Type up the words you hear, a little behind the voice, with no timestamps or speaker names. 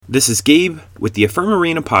This is Gabe with the Affirm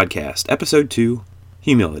Arena Podcast, Episode 2,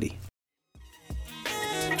 Humility.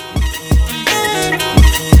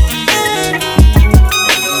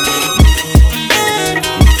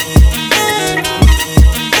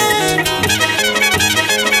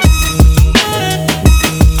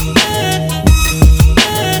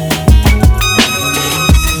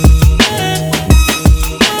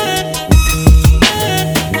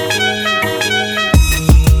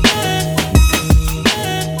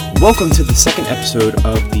 Welcome to the second episode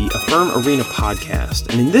of the Affirm Arena Podcast,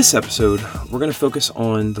 and in this episode, we're going to focus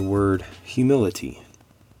on the word humility.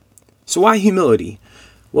 So why humility?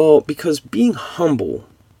 Well, because being humble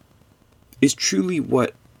is truly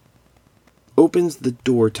what opens the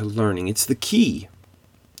door to learning. It's the key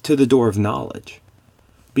to the door of knowledge.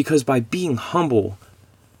 Because by being humble,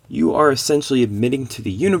 you are essentially admitting to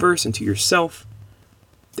the universe and to yourself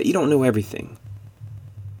that you don't know everything,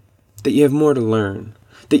 that you have more to learn,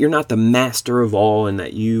 that you're not the master of all, and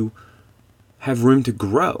that you have room to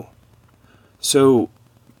grow. So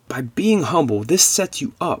by being humble, this sets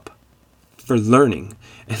you up for learning.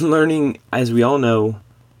 And learning, as we all know,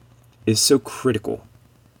 is so critical.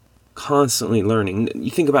 Constantly learning.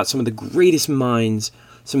 You think about some of the greatest minds,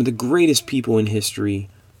 some of the greatest people in history.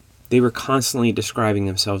 They were constantly describing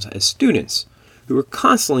themselves as students who were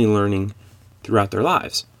constantly learning throughout their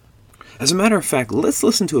lives. As a matter of fact, let's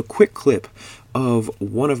listen to a quick clip of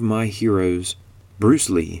one of my heroes, Bruce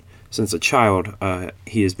Lee. Since a child,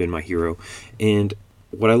 he has been my hero. And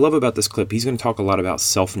what I love about this clip, he's going to talk a lot about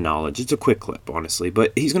self-knowledge. It's a quick clip, honestly,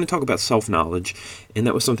 but he's going to talk about self-knowledge, and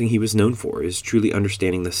that was something he was known for, is truly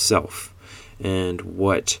understanding the self and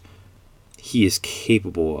what he is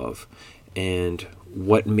capable of and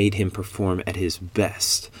what made him perform at his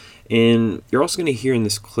best. And you're also going to hear in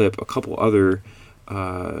this clip a couple other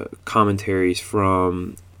commentaries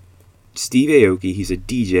from Steve Aoki. He's a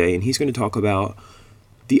DJ, and he's going to talk about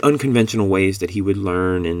the unconventional ways that he would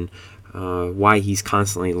learn and why he's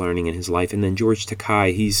constantly learning in his life. And then George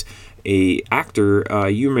Takei, he's a actor.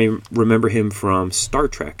 You may remember him from Star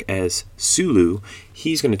Trek as Sulu.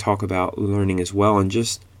 He's going to talk about learning as well and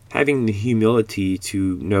just having the humility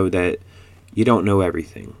to know that you don't know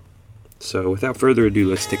everything. So without further ado,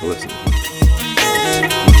 let's take a listen.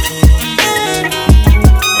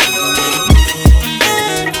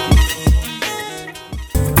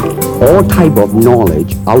 All type of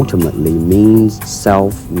knowledge ultimately means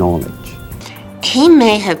self-knowledge. He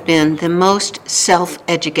may have been the most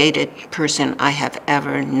self-educated person I have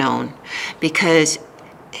ever known because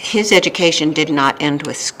his education did not end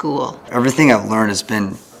with school. Everything I've learned has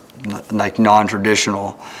been like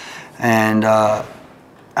non-traditional, and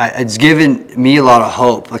it's given me a lot of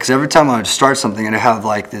hope, because every time I would start something I'd have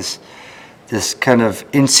like this kind of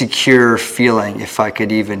insecure feeling if I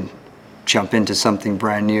could even jump into something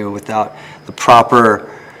brand new without the proper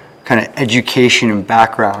kind of education and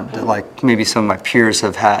background that like maybe some of my peers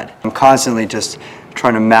have had. I'm constantly just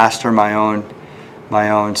trying to master my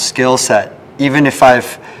own skill set. Even if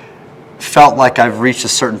I've felt like I've reached a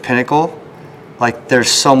certain pinnacle, like there's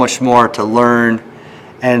so much more to learn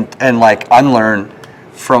and like unlearn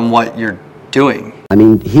from what you're doing. I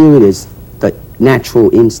mean, here it is the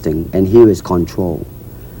natural instinct, and here is control.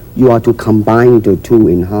 You are to combine the two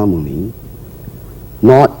in harmony.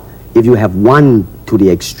 Not if you have one to the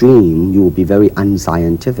extreme, you will be very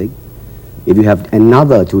unscientific. If you have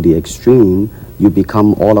another to the extreme, you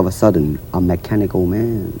become all of a sudden a mechanical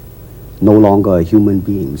man, no longer a human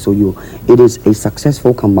being. So it is a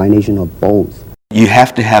successful combination of both. You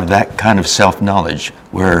have to have that kind of self-knowledge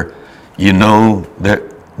where you know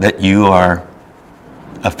that you are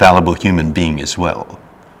a fallible human being as well.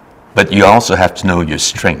 But you also have to know your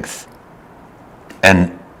strength.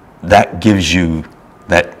 And that gives you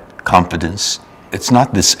that confidence. It's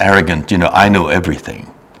not this arrogant, I know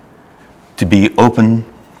everything. To be open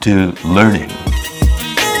to learning.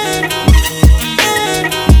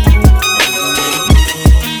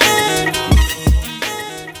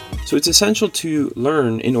 So it's essential to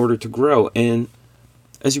learn in order to grow. And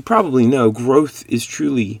as you probably know, growth is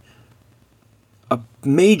truly a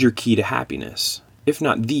major key to happiness, if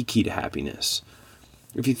not the key to happiness.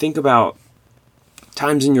 If you think about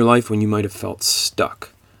times in your life when you might have felt stuck,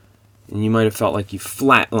 and you might have felt like you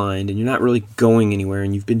flatlined, and you're not really going anywhere,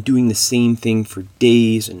 and you've been doing the same thing for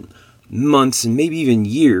days and months and maybe even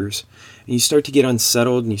years, and you start to get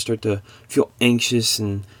unsettled, and you start to feel anxious,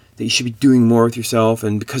 and that you should be doing more with yourself,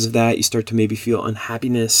 and because of that, you start to maybe feel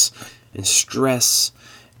unhappiness and stress.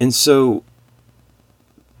 And so,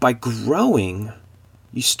 by growing,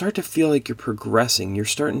 you start to feel like you're progressing. You're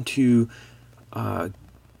starting to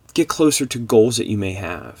get closer to goals that you may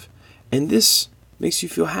have. And this makes you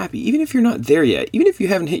feel happy, even if you're not there yet, even if you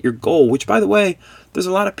haven't hit your goal, which, by the way, there's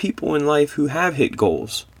a lot of people in life who have hit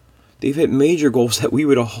goals. They've hit major goals that we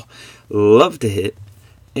would all love to hit,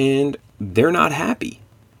 and they're not happy.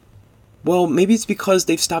 Well, maybe it's because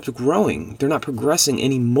they've stopped growing. They're not progressing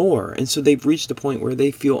anymore, and so they've reached a point where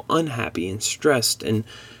they feel unhappy and stressed and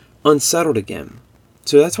unsettled again.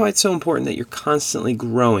 So that's why it's so important that you're constantly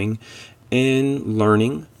growing and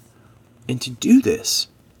learning. And to do this,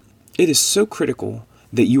 it is so critical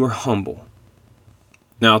that you are humble.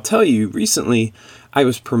 Now, I'll tell you, recently I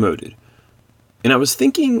was promoted. And I was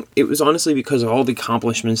thinking it was honestly because of all the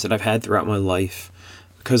accomplishments that I've had throughout my life,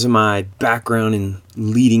 because of my background in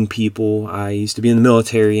leading people. I used to be in the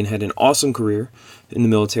military and had an awesome career in the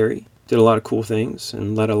military. Did a lot of cool things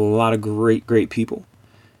and led a lot of great people.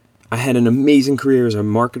 I had an amazing career as a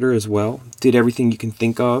marketer as well. Did everything you can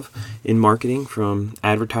think of in marketing, from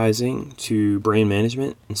advertising to brand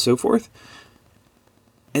management and so forth.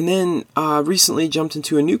 And then recently jumped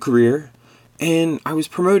into a new career, and I was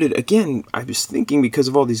promoted again. I was thinking because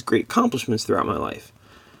of all these great accomplishments throughout my life.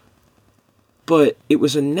 But it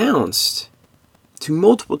was announced to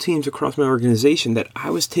multiple teams across my organization that I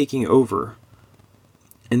was taking over.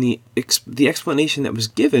 And the explanation that was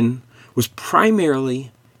given was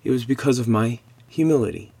primarily it was because of my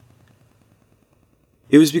humility.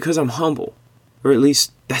 It was because I'm humble, or at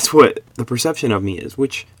least that's what the perception of me is,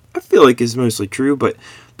 which I feel like is mostly true, but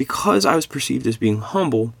because I was perceived as being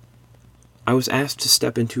humble, I was asked to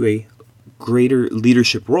step into a greater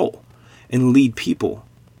leadership role and lead people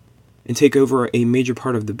and take over a major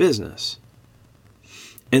part of the business.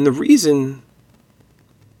 And the reason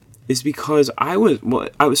is because I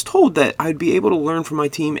was told that I'd be able to learn from my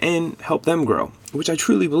team and help them grow, which I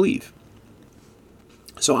truly believe.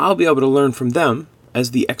 So I'll be able to learn from them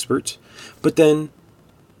as the experts, but then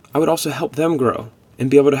I would also help them grow and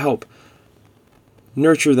be able to help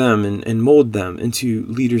nurture them and mold them into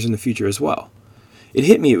leaders in the future as well. It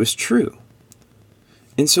hit me, it was true.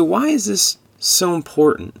 And so why is this so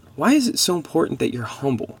important? Why is it so important that you're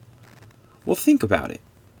humble? Well, think about it.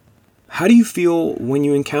 How do you feel when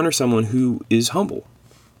you encounter someone who is humble?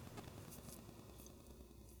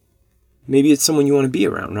 Maybe it's someone you want to be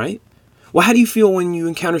around, right? Well, how do you feel when you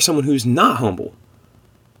encounter someone who's not humble?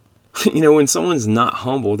 When someone's not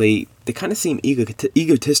humble, they kind of seem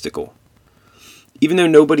egotistical. Even though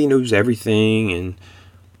nobody knows everything, and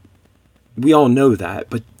we all know that,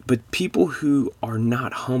 but people who are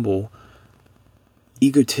not humble,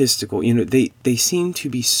 egotistical, they seem to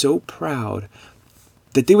be so proud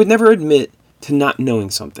that they would never admit to not knowing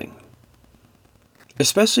something.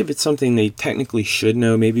 Especially if it's something they technically should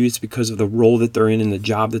know. Maybe it's because of the role that they're in and the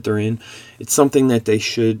job that they're in. It's something that they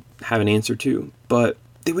should have an answer to, but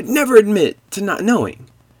they would never admit to not knowing.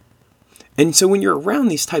 And so when you're around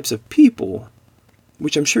these types of people,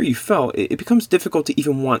 which I'm sure you felt, it becomes difficult to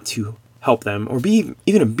even want to help them or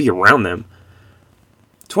even be around them.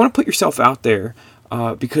 To want to put yourself out there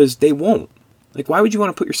because they won't. Like, why would you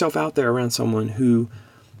want to put yourself out there around someone who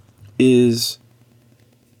is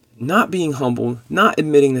not being humble, not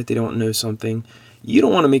admitting that they don't know something? You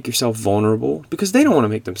don't want to make yourself vulnerable because they don't want to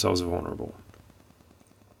make themselves vulnerable.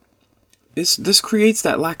 This creates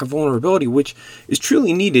that lack of vulnerability, which is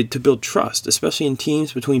truly needed to build trust, especially in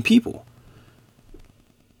teams between people.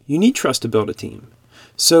 You need trust to build a team.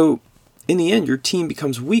 So, in the end, your team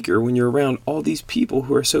becomes weaker when you're around all these people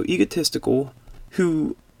who are so egotistical,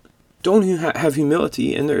 who don't have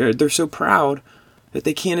humility, and they're so proud that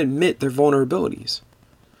they can't admit their vulnerabilities.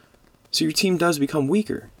 So your team does become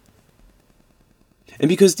weaker. And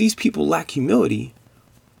because these people lack humility,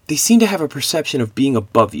 they seem to have a perception of being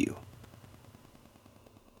above you.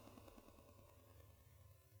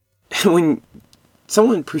 And when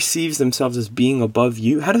someone perceives themselves as being above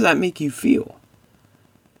you, how does that make you feel?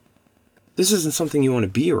 This isn't something you want to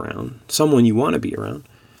be around, someone you want to be around.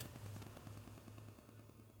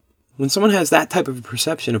 When someone has that type of a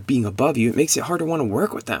perception of being above you, it makes it hard to want to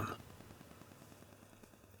work with them.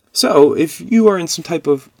 So, if you are in some type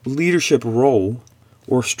of leadership role,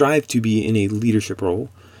 or strive to be in a leadership role,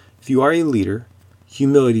 if you are a leader,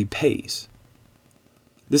 humility pays.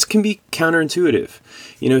 This can be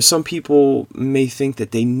counterintuitive. Some people may think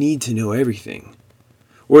that they need to know everything,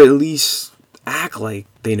 or at least act like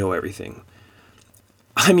they know everything.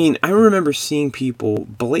 I remember seeing people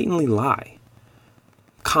blatantly lie,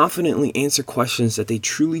 confidently answer questions that they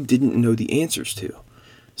truly didn't know the answers to.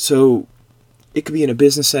 So it could be in a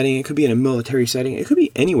business setting, it could be in a military setting, it could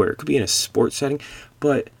be anywhere, it could be in a sports setting.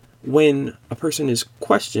 But when a person is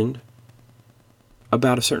questioned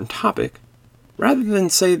about a certain topic, rather than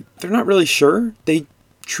say they're not really sure, they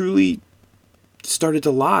truly started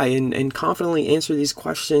to lie and confidently answer these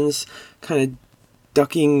questions, kind of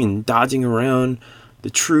ducking and dodging around the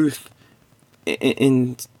truth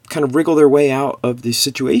and kind of wriggle their way out of the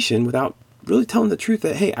situation without really telling the truth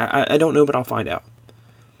that, hey, I don't know, but I'll find out.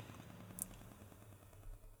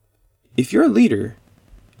 If you're a leader,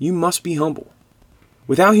 you must be humble.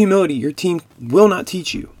 Without humility, your team will not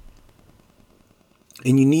teach you.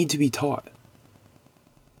 And you need to be taught.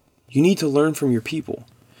 You need to learn from your people.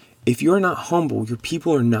 If you're not humble, your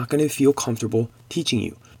people are not going to feel comfortable teaching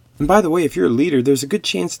you. And by the way, if you're a leader, there's a good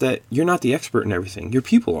chance that you're not the expert in everything. Your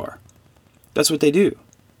people are. That's what they do.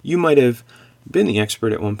 You might have been the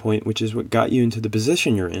expert at one point, which is what got you into the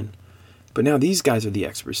position you're in. But now these guys are the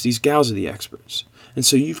experts. These gals are the experts. And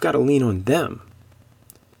so you've got to lean on them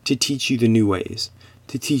to teach you the new ways,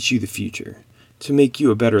 to teach you the future, to make you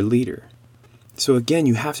a better leader. So again,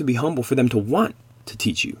 you have to be humble for them to want to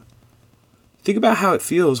teach you. Think about how it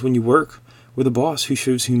feels when you work with a boss who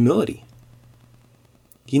shows humility.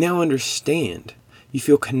 You now understand. You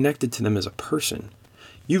feel connected to them as a person.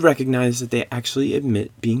 You recognize that they actually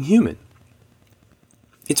admit being human.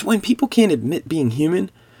 It's when people can't admit being human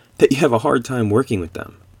that you have a hard time working with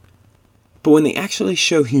them. But when they actually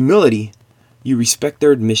show humility, you respect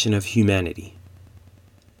their admission of humanity.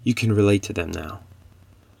 You can relate to them now.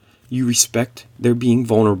 You respect their being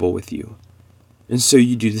vulnerable with you. And so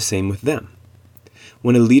you do the same with them.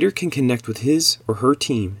 When a leader can connect with his or her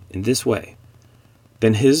team in this way,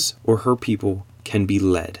 then his or her people can be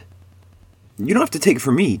led. You don't have to take it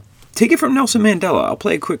from me. Take it from Nelson Mandela. I'll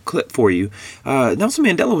play a quick clip for you. Nelson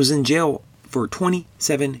Mandela was in jail for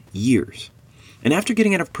 27 years. And after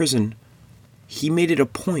getting out of prison, he made it a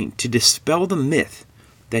point to dispel the myth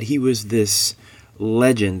that he was this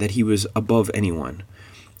legend, that he was above anyone.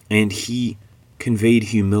 And he conveyed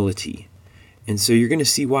humility. And so you're going to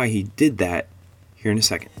see why he did that here in a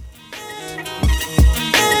second.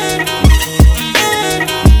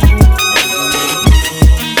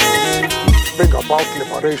 Bring about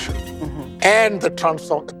liberation and the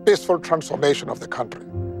peaceful transformation of the country.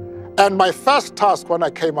 And my first task when I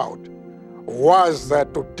came out was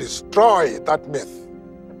to destroy that myth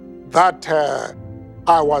that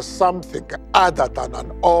I was something other than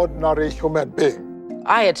an ordinary human being.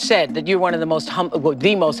 I had said that you're one of the most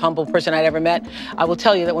humble person I'd ever met. I will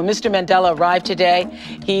tell you that when Mr. Mandela arrived today,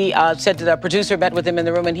 he said to the producer, met with him in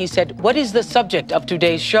the room, and he said, "What is the subject of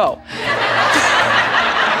today's show?"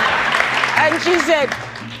 And she said,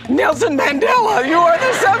 "Nelson Mandela, you are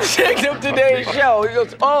the subject of today's show." He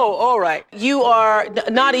goes, "Oh, all right." You are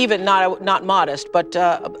not modest, but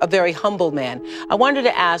a very humble man. I wanted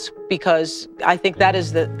to ask, because I think that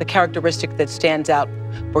is the characteristic that stands out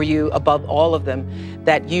for you above all of them,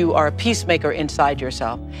 that you are a peacemaker inside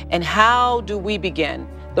yourself. And how do we begin?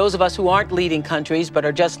 Those of us who aren't leading countries, but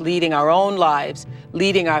are just leading our own lives,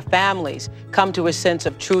 leading our families, come to a sense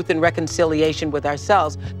of truth and reconciliation with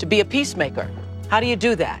ourselves to be a peacemaker. How do you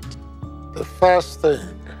do that? The first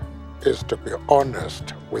thing is to be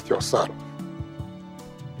honest with yourself.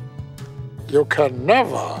 You can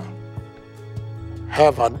never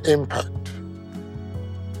have an impact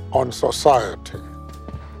on society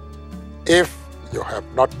if you have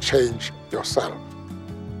not changed yourself.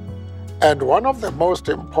 And one of the most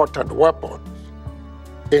important weapons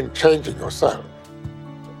in changing yourself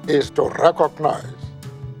is to recognize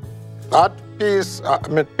that peace.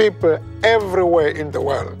 People everywhere in the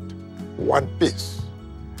world want peace.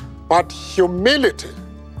 But humility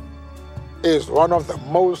is one of the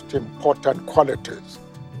most important qualities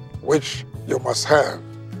which you must have.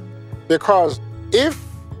 Because if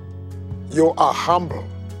you are humble,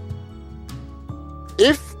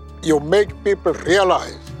 if you make people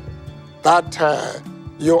realize that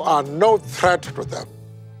you are no threat to them,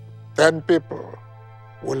 then people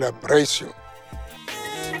will embrace you.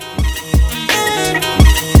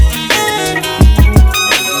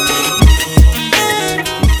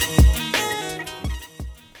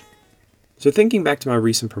 So thinking back to my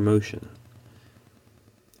recent promotion,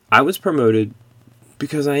 I was promoted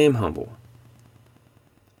because I am humble.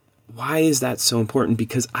 Why is that so important?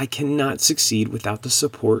 Because I cannot succeed without the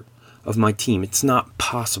support of my team. It's not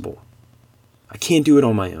possible. I can't do it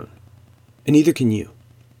on my own. And neither can you.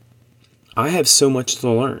 I have so much to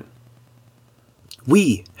learn.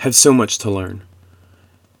 We have so much to learn.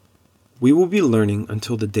 We will be learning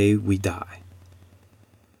until the day we die.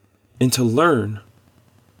 And to learn,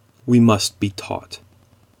 we must be taught.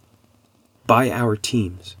 By our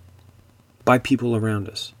teams. By people around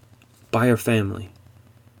us. By our family.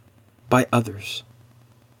 By others.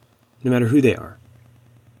 No matter who they are.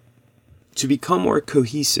 To become more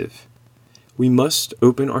cohesive, we must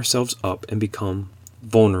open ourselves up and become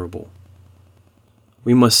vulnerable.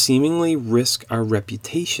 We must seemingly risk our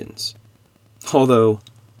reputations, although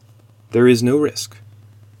there is no risk.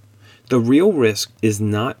 The real risk is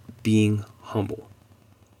not being humble.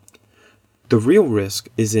 The real risk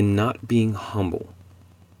is in not being humble.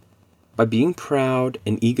 By being proud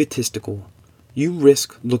and egotistical, you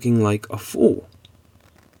risk looking like a fool.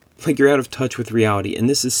 Like you're out of touch with reality, and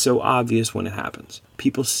this is so obvious when it happens.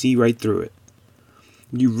 People see right through it.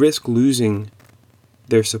 You risk losing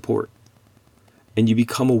their support, and you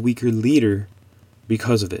become a weaker leader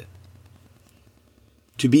because of it.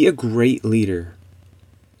 To be a great leader,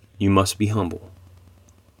 you must be humble.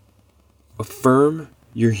 Affirm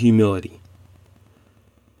your humility.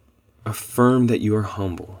 Affirm that you are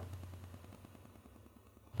humble.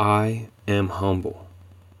 I am humble.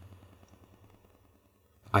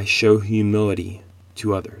 I show humility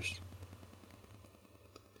to others.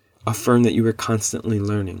 Affirm that you are constantly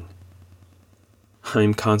learning. I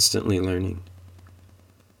am constantly learning.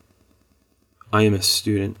 I am a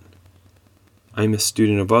student. I am a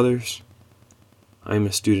student of others. I am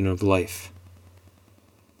a student of life.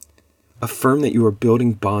 Affirm that you are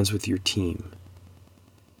building bonds with your team,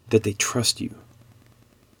 that they trust you.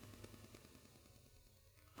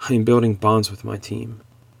 I am building bonds with my team.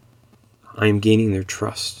 I am gaining their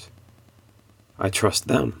trust. I trust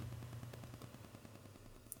them.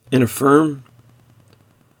 And affirm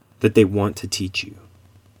that they want to teach you.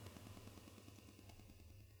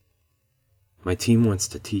 My team wants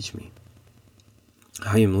to teach me.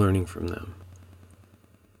 I am learning from them.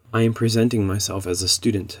 I am presenting myself as a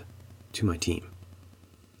student to my team.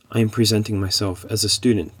 I am presenting myself as a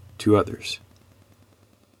student to others.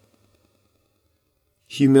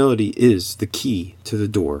 Humility is the key to the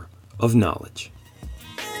door of knowledge.